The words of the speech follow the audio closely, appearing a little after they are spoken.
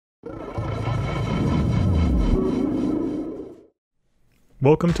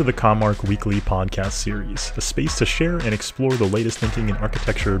Welcome to the commARCH Weekly Podcast Series, a space to share and explore the latest thinking in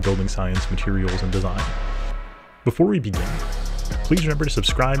architecture, building science, materials, and design. Before we begin, please remember to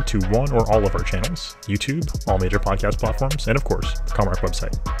subscribe to one or all of our channels, YouTube, all major podcast platforms, and of course, the commARCH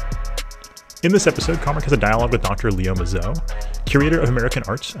website. In this episode, commARCH has a dialogue with Dr. Leo Mazow, Curator of American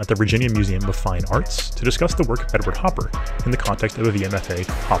Arts at the Virginia Museum of Fine Arts, to discuss the work of Edward Hopper in the context of a VMFA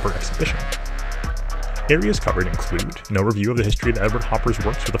Hopper exhibition. Areas covered include an overview of the history of Edward Hopper's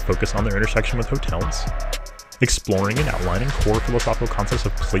works with a focus on their intersection with hotels, exploring and outlining core philosophical concepts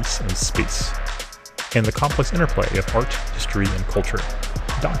of place and space, and the complex interplay of art, history, and culture.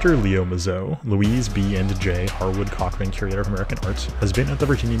 Dr. Leo Mazow, Louise B. and J. Harwood Cochrane Curator of American Arts, has been at the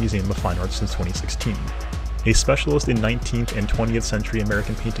Virginia Museum of Fine Arts since 2016. A specialist in 19th and 20th century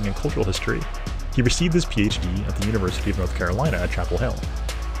American painting and cultural history, he received his PhD at the University of North Carolina at Chapel Hill.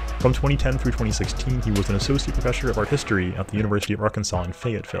 From 2010 through 2016, he was an associate professor of art history at the University of Arkansas in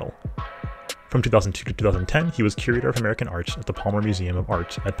Fayetteville. From 2002 to 2010, he was Curator of American Arts at the Palmer Museum of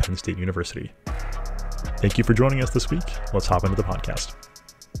Art at Penn State University. Thank you for joining us this week. Let's hop into the podcast.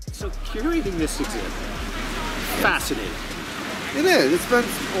 So curating this exhibit, fascinating. It is. It's been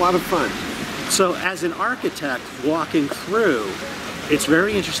a lot of fun. So as an architect walking through, it's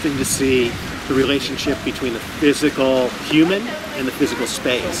very interesting to see the relationship between the physical human and the physical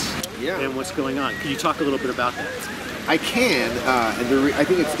space and what's going on. Can you talk a little bit about that? I can, and I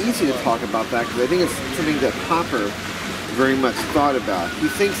think it's easy to talk about that because I think it's something that Hopper very much thought about. He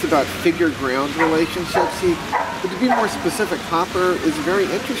thinks about figure-ground relationships. But to be more specific, Hopper is very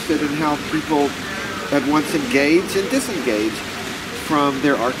interested in how people have once engaged and disengaged from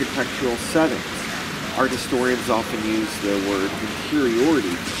their architectural settings. Art historians often use the word interiority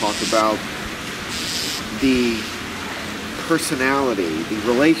to talk about the personality, the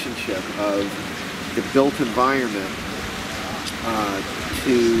relationship of the built environment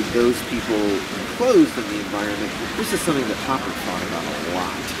to those people enclosed in the environment. This is something that Hopper thought about a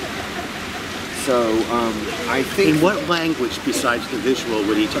lot. So I think... In what language besides the visual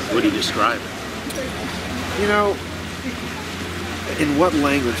would he describe it? You know, in what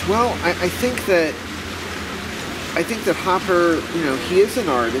language? Well, I think that Hopper, you know, he is an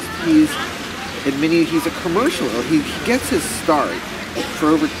artist. He's a commercial. He gets his start for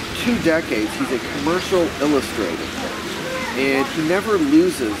over 2 decades. He's a commercial illustrator, and he never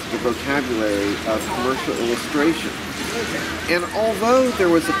loses the vocabulary of commercial illustration. And although there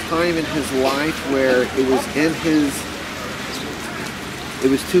was a time in his life where it was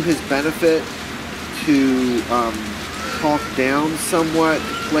to his benefit to talk down somewhat,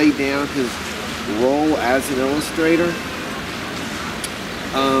 play down his role as an illustrator,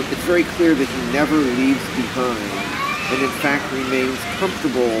 it's very clear that he never leaves behind and in fact remains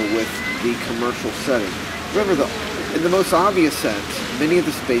comfortable with the commercial setting. Remember, in the most obvious sense, many of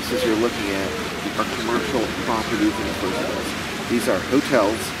the spaces you're looking at are commercial properties in the first place. These are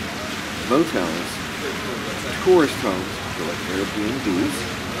hotels, motels, tourist homes, like Airbnbs.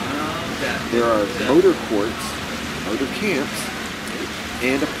 There are motor courts, motor camps,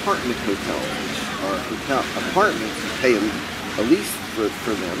 and apartment hotels, which are apartments. You pay a lease for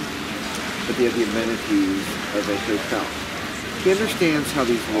them, but they have the amenities of a hotel. He understands how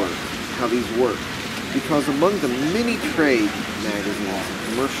these work, because among the many trade magazines and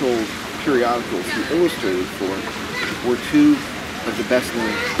commercial periodicals he illustrated for were 2 of the best-known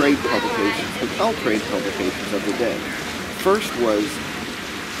trade publications, hotel trade publications of the day. First was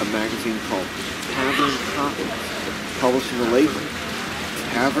a magazine called Tavern Topics, published in the label,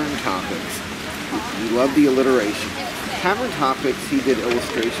 Tavern Topics. We love the alliteration. Tavern Topics he did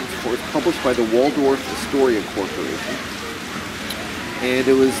illustrations for. It's published by the Waldorf Astoria Corporation. And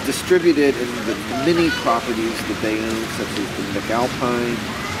it was distributed in the many properties that they own, such as the McAlpine,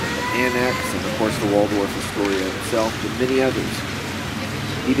 and the Annex, and of course the Waldorf Astoria itself, and many others.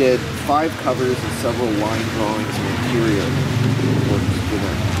 He did 5 covers and several line drawings and interior works for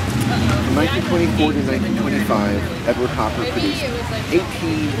them. From 1924 to 1925, Edward Hopper produced 18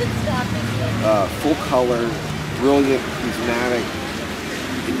 full-color, brilliant, prismatic,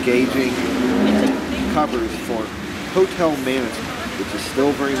 engaging covers for Hotel Management, which is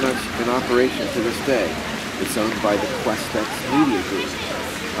still very much in operation to this day. It's owned by the Questex Media Group.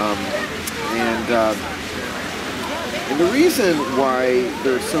 And the reason why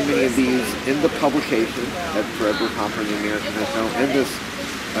there are so many of these in the publication for Edward Hopper and the American Hotel and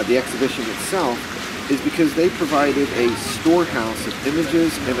the exhibition itself is because they provided a storehouse of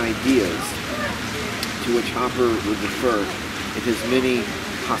images and ideas to which Hopper would refer in his many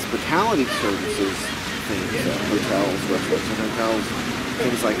hospitality services things, hotels, restaurants and hotels,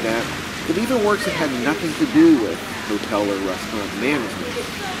 things like that. But even works that had nothing to do with hotel or restaurant management.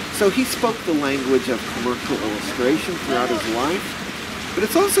 So he spoke the language of commercial illustration throughout his life, but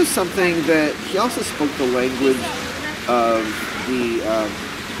it's also something that he also spoke the language of he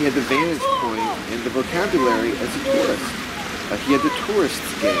had the vantage point and the vocabulary as a tourist. He had the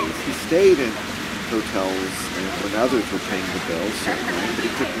tourist's gaze. He stayed in hotels and when others were paying the bills, certainly, but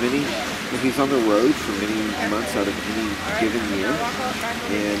he took many, when he's on the road for many months out of any given year,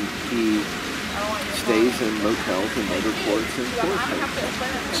 and he stays in motels and motor courts and tour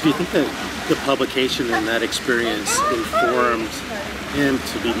hotels. So do you think that the publication and that experience informed him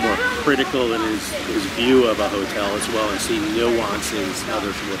to be more critical in his view of a hotel as well and see nuances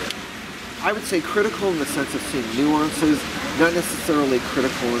others wouldn't? I would say critical in the sense of seeing nuances, not necessarily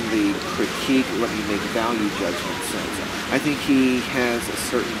critical in the critique, let me make value judgment sense. I think he has a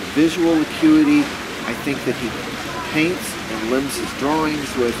certain visual acuity. I think that he paints and limns his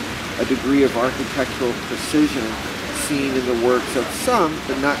drawings with a degree of architectural precision seen in the works of some,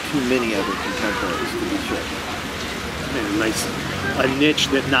 but not too many other contemporaries, to be sure. A niche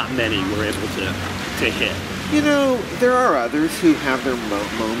that not many were able to hit. You know, there are others who have their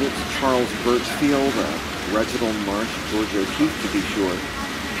moments. Charles Birchfield, Reginald Marsh, George O'Keeffe, to be sure.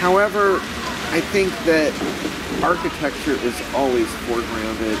 However, I think that architecture is always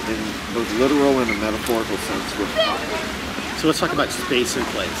foregrounded in both literal and a metaphorical sense with Hopper. So let's talk about space and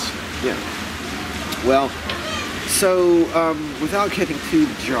place. Yeah. Well, so without getting too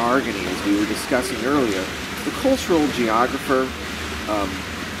jargony, as we were discussing earlier, the cultural geographer,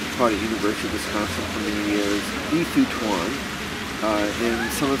 taught at University of Wisconsin for many years, E. Tuan, in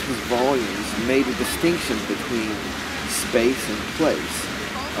some of his volumes, made a distinction between space and place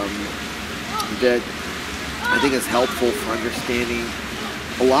that I think is helpful for understanding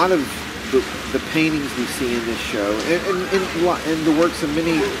a lot of the paintings we see in this show and the works of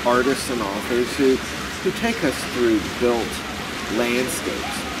many artists and authors who take us through built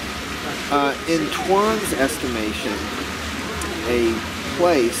landscapes. In Tuan's estimation, a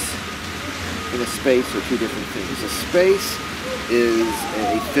place and a space are two different things. A space is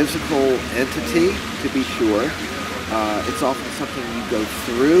a physical entity, to be sure. It's often something you go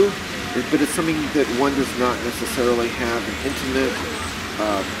through, but it's something that one does not necessarily have an intimate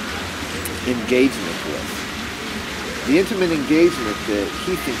engagement with. The intimate engagement that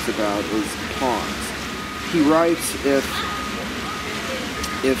he thinks about is pause. He writes, if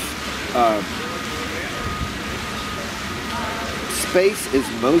space is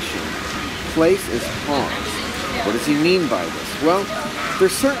motion, place is pause. What does he mean by this? Well,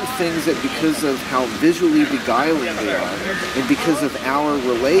 there's certain things that because of how visually beguiling they are, and because of our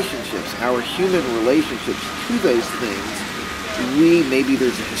relationships, our human relationships to those things, maybe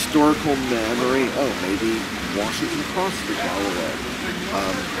there's a historical memory, maybe Washington Cross for Delaware.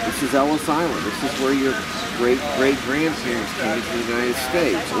 This is Ellis Island. This is where your great-great-grandparents came to the United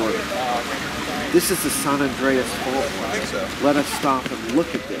States. Or this is the San Andreas Fault line. Let us stop and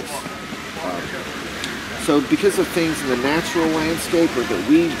look at this. So because of things in the natural landscape or that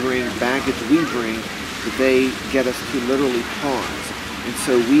we bring, baggage we bring, that they get us to literally pause. And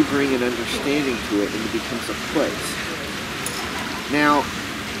so we bring an understanding to it and it becomes a place. Now,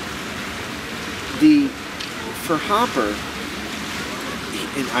 for Hopper,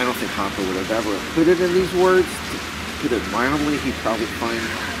 and I don't think Hopper would have ever put it in these words, to put it mildly, he'd probably find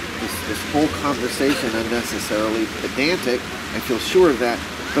this whole conversation unnecessarily pedantic. I feel sure of that.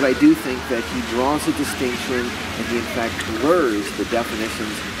 But I do think that he draws a distinction and he in fact blurs the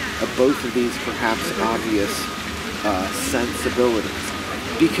definitions of both of these perhaps obvious sensibilities.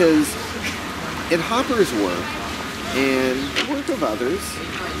 Because in Hopper's work and the work of others,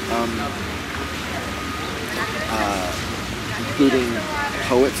 including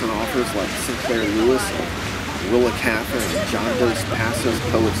poets and authors like Sinclair Lewis, Willa Cather, and John Dos Passos,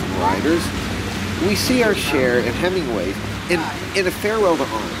 poets and writers, we see our share in Hemingway. In A Farewell to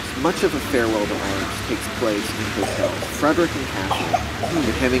Arms, much of A Farewell to Arms takes place in hotels. Frederick and Catherine,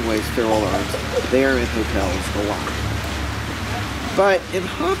 in Hemingway's Farewell to Arms, they are in hotels a lot. But in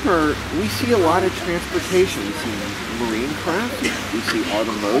Hopper, we see a lot of transportation. We see marine craft, we see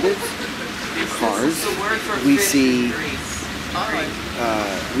automotives, cars, we see trains.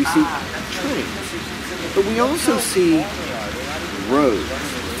 But we also see roads,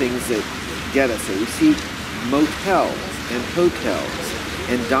 things that get us there. We see motels and hotels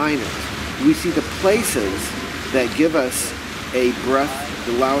and diners. We see the places that give us a breath,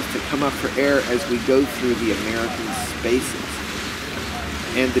 that allow us to come up for air as we go through the American spaces.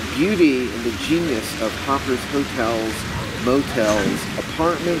 And the beauty and the genius of Hopper's hotels, motels,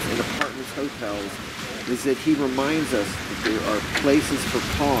 apartments, hotels is that he reminds us that there are places for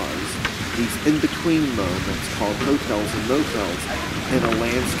pause these in-between moments called hotels and motels in a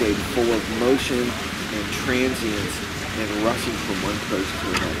landscape full of motion and transience and rushing from one place to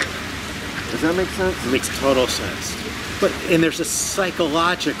another. Does that make sense? It makes total sense. And there's a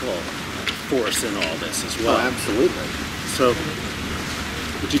psychological force in all this as well. Oh, absolutely. So,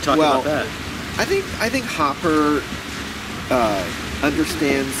 would you talk about that? I think Hopper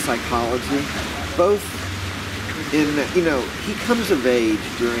understands psychology, both in, he comes of age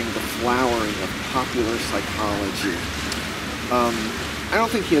during the flowering of popular psychology. I don't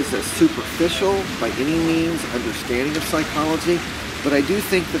think he has a superficial, by any means, understanding of psychology, but I do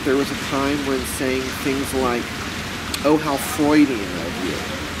think that there was a time when saying things like, oh, how Freudian of you,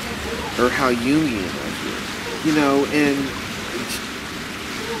 or how Jungian of you. In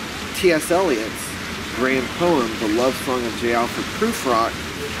T.S. Eliot's grand poem, The Love Song of J. Alfred Prufrock,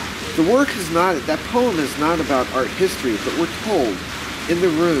 that poem is not about art history, but we're told, in the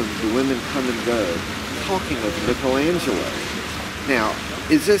room, the women come and go, talking of Michelangelo. Now,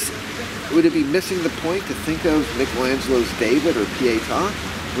 would it be missing the point to think of Michelangelo's David or Pietà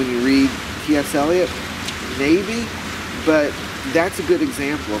when you read T.S. Eliot? Maybe, but that's a good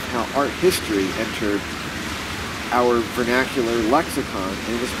example of how art history entered our vernacular lexicon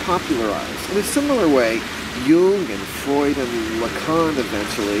and was popularized. In a similar way, Jung and Freud and Lacan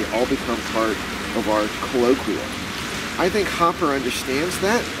eventually all become part of our colloquial. I think Hopper understands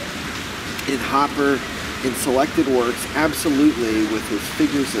that. In Hopper, in selected works, absolutely, with his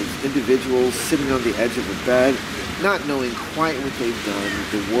figures of individuals sitting on the edge of a bed, not knowing quite what they've done,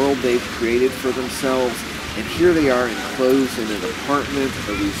 the world they've created for themselves, and here they are enclosed in an apartment,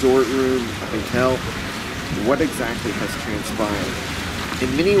 a resort room, a hotel. What exactly has transpired? In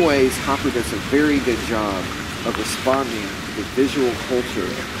many ways, Hopper does a very good job of responding to the visual culture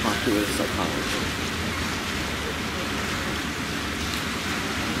of popular psychology.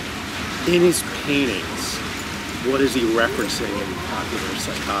 In his paintings, what is he referencing in popular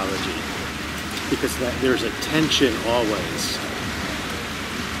psychology? Because there's a tension always.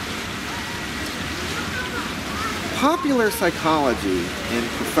 Popular psychology and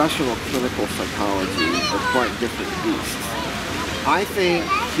professional clinical psychology are quite different beasts. I think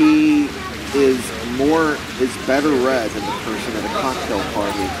he is better read than the person at a cocktail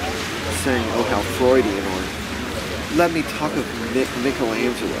party saying, oh, how Freudian, or let me talk of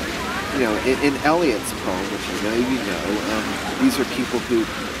Michelangelo. In Eliot's poem, which I know you know, these are people who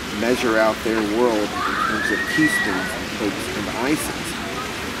measure out their world in terms of teaspoons and cakes and ices.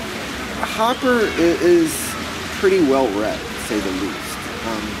 Hopper is pretty well read, to say the least.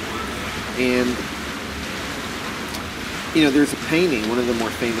 There's a painting, one of the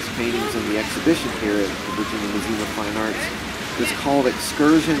more famous paintings in the exhibition here at the Virginia Museum of Fine Arts, is called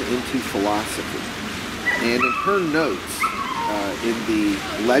Excursion into Philosophy. And in her notes, in the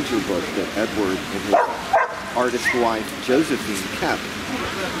ledger book that Edward and his artist wife Josephine kept,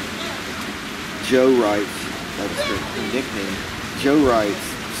 Jo writes, that was her nickname, Jo writes,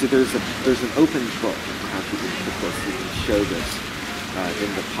 so there's an open book. Perhaps you can show this in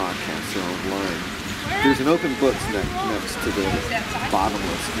the podcast or online. There's an open book next to the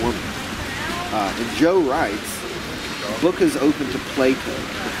bottomless woman. And Jo writes, the book is open to Plato,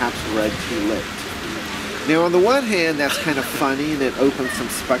 perhaps read too late. Now, on the one hand, that's kind of funny, and it opens some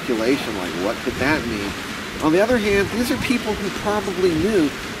speculation, like, what could that mean? On the other hand, these are people who probably knew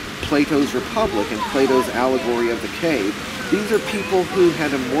Plato's Republic and Plato's allegory of the cave. These are people who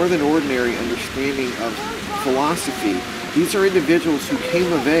had a more than ordinary understanding of philosophy. These are individuals who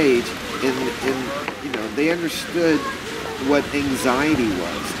came of age and they understood what anxiety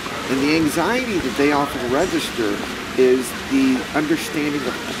was. And the anxiety that they often register is the understanding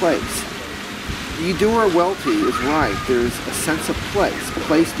of place. Eudora Welty is right. There's a sense of place.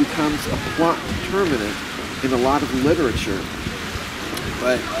 Place becomes a plot determinant in a lot of literature.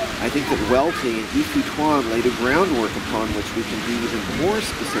 But I think that Welty and Yves Tuan laid a groundwork upon which we can be even more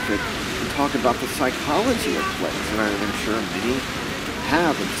specific and talk about the psychology of place. And I'm sure many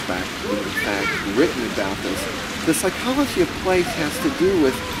have, in fact, written about this. The psychology of place has to do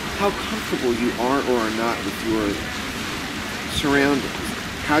with how comfortable you are or are not with your surroundings.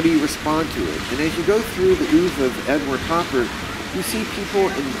 How do you respond to it? And as you go through the oeuvre of Edward Hopper, you see people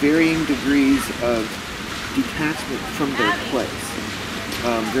in varying degrees of detachment from their place.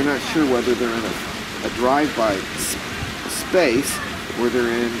 They're not sure whether they're in a drive-by space or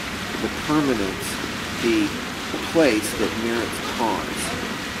they're in the permanence, the place that merits pause.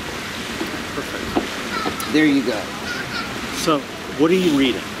 Perfect. There you go. So, what are you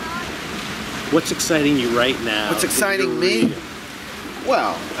reading? What's exciting you right now? What's exciting me?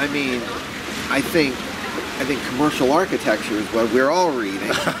 Well, I mean, I think I think commercial architecture is what we're all reading.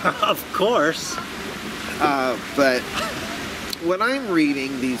 Of course. But what I'm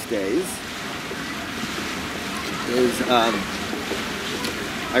reading these days is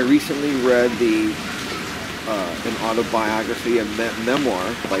I recently read an autobiography, a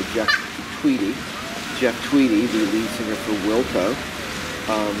memoir by Jeff Tweedy, the lead singer for Wilco.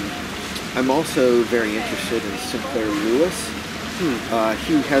 I'm also very interested in Sinclair Lewis.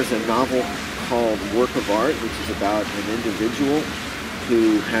 He has a novel called Work of Art, which is about an individual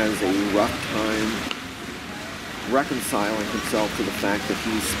who has a rough time reconciling himself to the fact that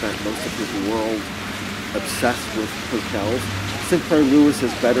he's spent most of his world obsessed with hotels. Sinclair Lewis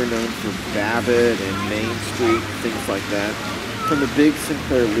is better known for Babbitt and Main Street, things like that. I'm a big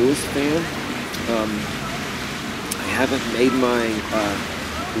Sinclair Lewis fan. I haven't made my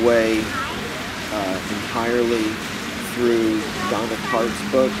way entirely through Donna Tartt's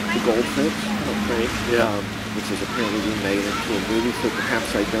book, The Goldfinch, which is apparently being made into a movie, so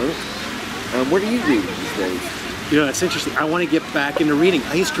perhaps I don't. What are you reading these days? You know, it's interesting. I want to get back into reading.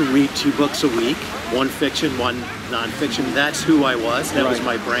 I used to read 2 books a week, one fiction, one nonfiction. That's who I was. That was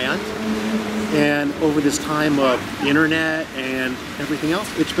my brand. And over this time of internet and everything else,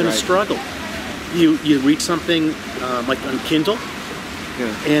 it's been a struggle. You read something like on Kindle,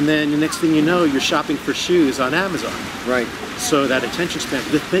 and then the next thing you know, you're shopping for shoes on Amazon. Right. So that attention span.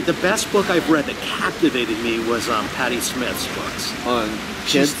 The best book I've read that captivated me was Patti Smith's books. On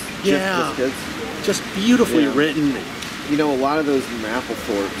kids? Yeah. Just kids? Just beautifully written. You know, a lot of those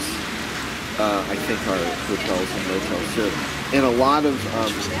Mapplethorpes, I think, are hotels and motels too. And a lot of,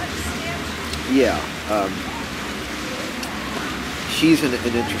 she's an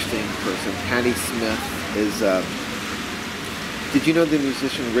interesting person. Patti Smith is, did you know the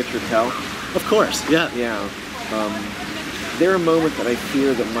musician Richard Hell? Of course, yeah. Yeah. They're a moment that I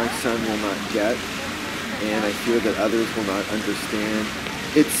fear that my son will not get, and I fear that others will not understand.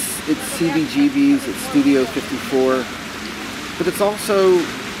 It's CBGB's, it's Studio 54, but it's also,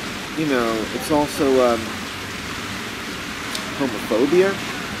 you know, it's also homophobia,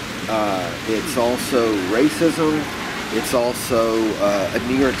 it's also racism, it's also a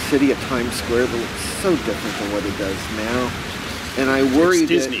New York City at Times Square that looks so different than what it does now. And I worry it's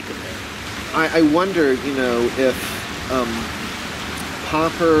Disney compared. I wonder, you know, if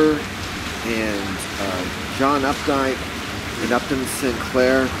Popper and John Updike and Upton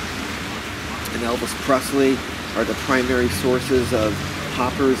Sinclair and Elvis Presley are the primary sources of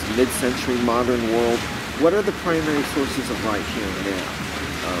Popper's mid-century modern world. What are the primary sources of right here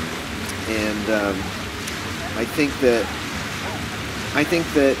and now? I think that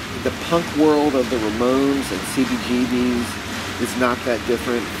the punk world of the Ramones and CBGBs is not that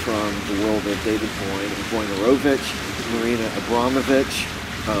different from the world of David Wojnarowicz, Marina Abramovich,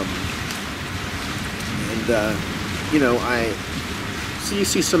 you know, So you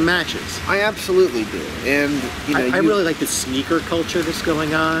see some matches. I absolutely do, and you know, I really like the sneaker culture that's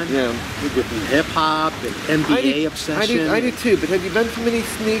going on. Yeah, with hip hop and NBA obsession. I do too. But have you been to many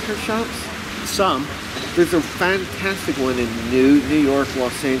sneaker shops? Some. There's a fantastic one in New York,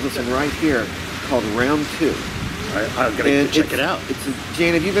 Los Angeles, and right here called Round 2. I'm gonna check it out.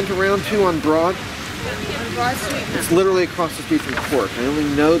 Jane, have you been to Round 2 on Broad? Broad Street. It's literally across the street from Cork. I only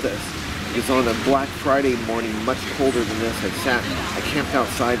know this because on a Black Friday morning, much colder than this, I camped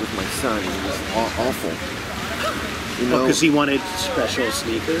outside with my son, and it was awful. You know, because he wanted special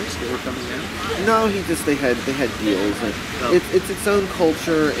sneakers that were coming out. No, they had deals, and it's its own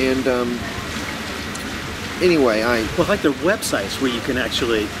culture, and anyway, I like their websites where you can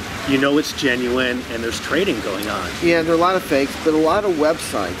actually, you know, it's genuine and there's trading going on. Yeah, there are a lot of fakes, but a lot of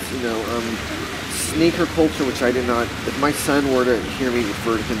websites, you know, sneaker culture, which I did not. If my son were to hear me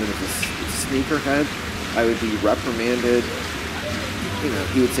refer to him as a sneakerhead, I would be reprimanded. You know,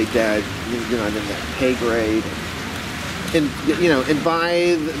 he would say, "Dad, you're not in that pay grade." And you know, and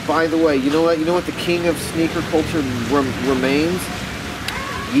by the way, you know what the king of sneaker culture remains?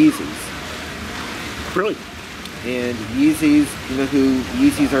 Yeezys. Really? And Yeezys, you know who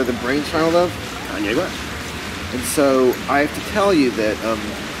Yeezys are the brainchild of? Kanye West. And so I have to tell you that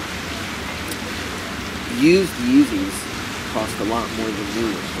used Yeezys cost a lot more than new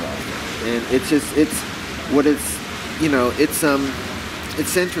ones right now. And it's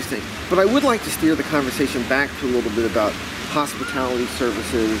interesting. But I would like to steer the conversation back to a little bit about hospitality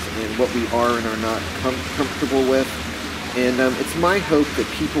services and what we are and are not comfortable with. And it's my hope that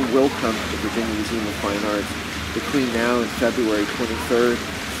people will come to the Virginia Museum of Fine Arts between now and February 23rd.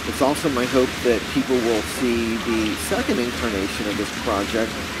 It's also my hope that people will see the second incarnation of this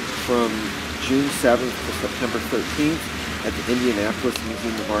project from June 7th to September 13th at the Indianapolis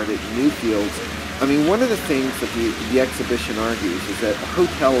Museum of Art at Newfields. I mean, one of the things that the exhibition argues is that a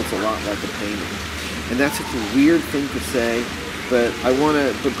hotel is a lot like a painting. And that's such a weird thing to say, but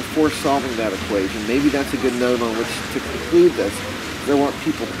but before solving that equation, maybe that's a good note on which to conclude this. I want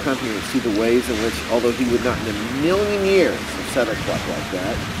people to come here and see the ways in which, although he would not in a million years have set a clock like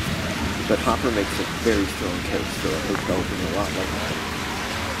that, but Hopper makes a very strong case for a hotel being a lot like that.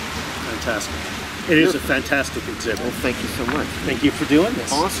 Fantastic. It is a fantastic exhibit. Well, thank you so much. Thank you for doing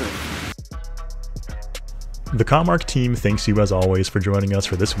this. Awesome. The commARCH team thanks you as always for joining us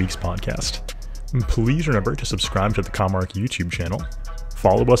for this week's podcast. Please remember to subscribe to the commARCH YouTube channel,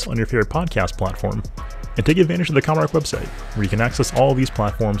 follow us on your favorite podcast platform, and take advantage of the commARCH website, where you can access all of these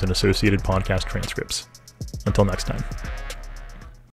platforms and associated podcast transcripts. Until next time.